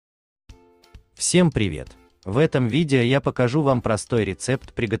Всем привет! В этом видео я покажу вам простой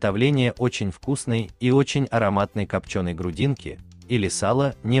рецепт приготовления очень вкусной и очень ароматной копченой грудинки или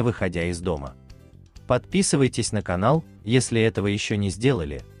сала, не выходя из дома. Подписывайтесь на канал, если этого еще не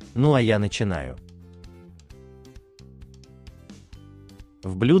сделали, ну а я начинаю.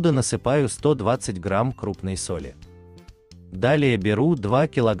 В блюдо насыпаю 120 грамм крупной соли. Далее беру 2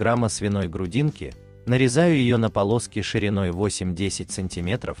 килограмма свиной грудинки, нарезаю ее на полоски шириной 8-10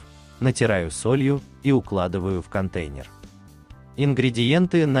 см, натираю солью и укладываю в контейнер.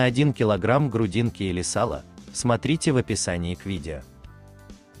 Ингредиенты на 1 килограмм грудинки или сала смотрите в описании к видео.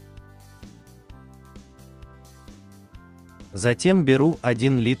 Затем беру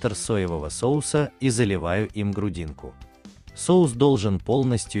 1 литр соевого соуса и заливаю им грудинку. Соус должен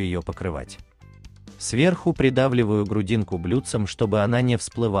полностью ее покрывать. Сверху придавливаю грудинку блюдцем, чтобы она не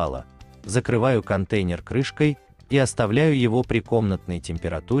всплывала, закрываю контейнер крышкой и оставляю его при комнатной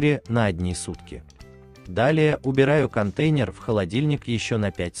температуре на 1 сутки. Далее убираю контейнер в холодильник еще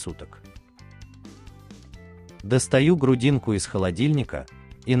на 5 суток. Достаю грудинку из холодильника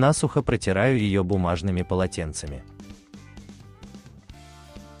и насухо протираю ее бумажными полотенцами.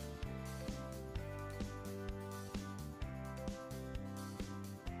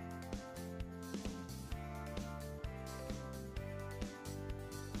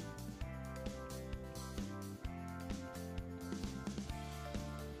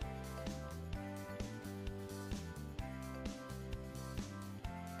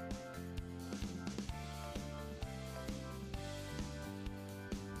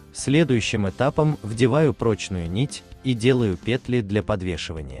 Следующим этапом вдеваю прочную нить и делаю петли для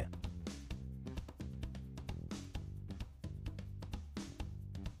подвешивания.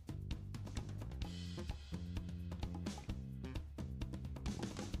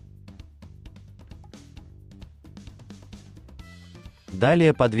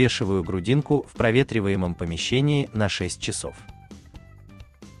 Далее подвешиваю грудинку в проветриваемом помещении на 6 часов.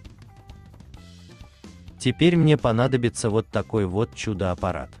 Теперь мне понадобится вот такой вот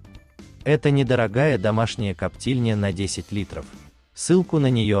чудо-аппарат. Это недорогая домашняя коптильня на 10 литров. Ссылку на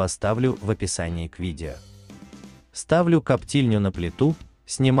нее оставлю в описании к видео. Ставлю коптильню на плиту,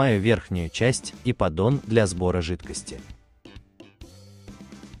 снимаю верхнюю часть и поддон для сбора жидкости.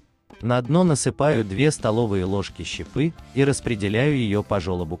 На дно насыпаю 2 столовые ложки щепы и распределяю ее по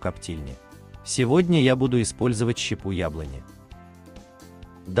желобу коптильни. Сегодня я буду использовать щепу яблони.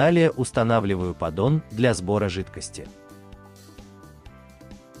 Далее устанавливаю поддон для сбора жидкости.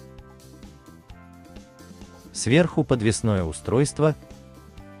 Сверху подвесное устройство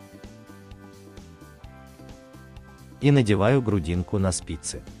и надеваю грудинку на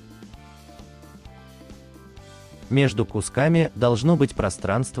спицы. Между кусками должно быть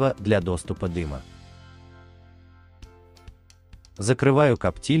пространство для доступа дыма. Закрываю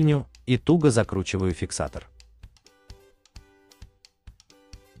коптильню и туго закручиваю фиксатор.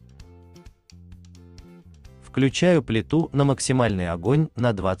 Включаю плиту на максимальный огонь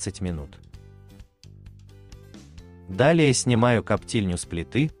на 20 минут. Далее снимаю коптильню с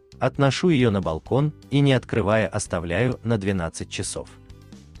плиты, отношу ее на балкон и, не открывая, оставляю на 12 часов.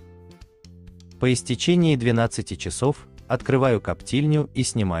 По истечении 12 часов открываю коптильню и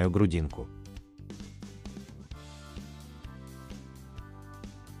снимаю грудинку.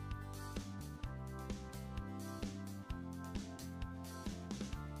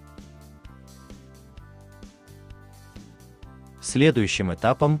 Следующим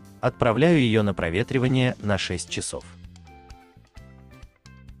этапом отправляю ее на проветривание на 6 часов.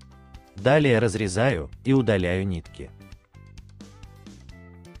 Далее разрезаю и удаляю нитки.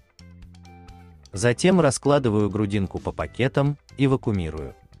 Затем раскладываю грудинку по пакетам и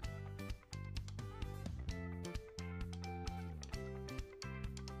вакуумирую.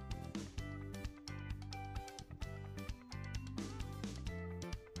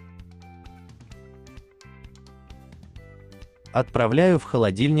 Отправляю в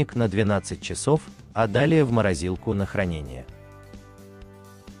холодильник на 12 часов, а далее в морозилку на хранение.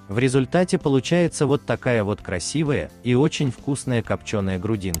 В результате получается вот такая вот красивая и очень вкусная копченая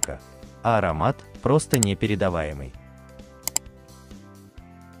грудинка, а аромат просто непередаваемый.